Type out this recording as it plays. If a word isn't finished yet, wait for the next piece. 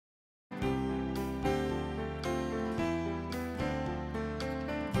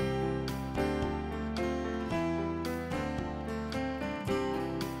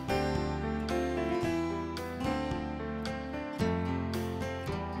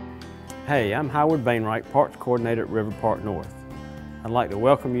Hey, I'm Howard Bainwright, Parks Coordinator at River Park North. I'd like to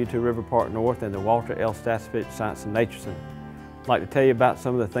welcome you to River Park North and the Walter L. Stasevich Science and Nature Center. I'd like to tell you about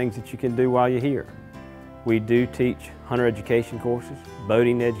some of the things that you can do while you're here. We do teach hunter education courses,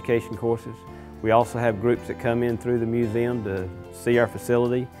 boating education courses. We also have groups that come in through the museum to see our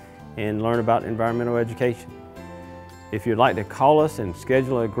facility and learn about environmental education. If you'd like to call us and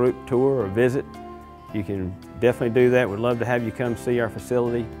schedule a group tour or visit, you can definitely do that. We'd love to have you come see our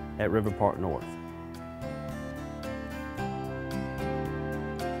facility at River Park North.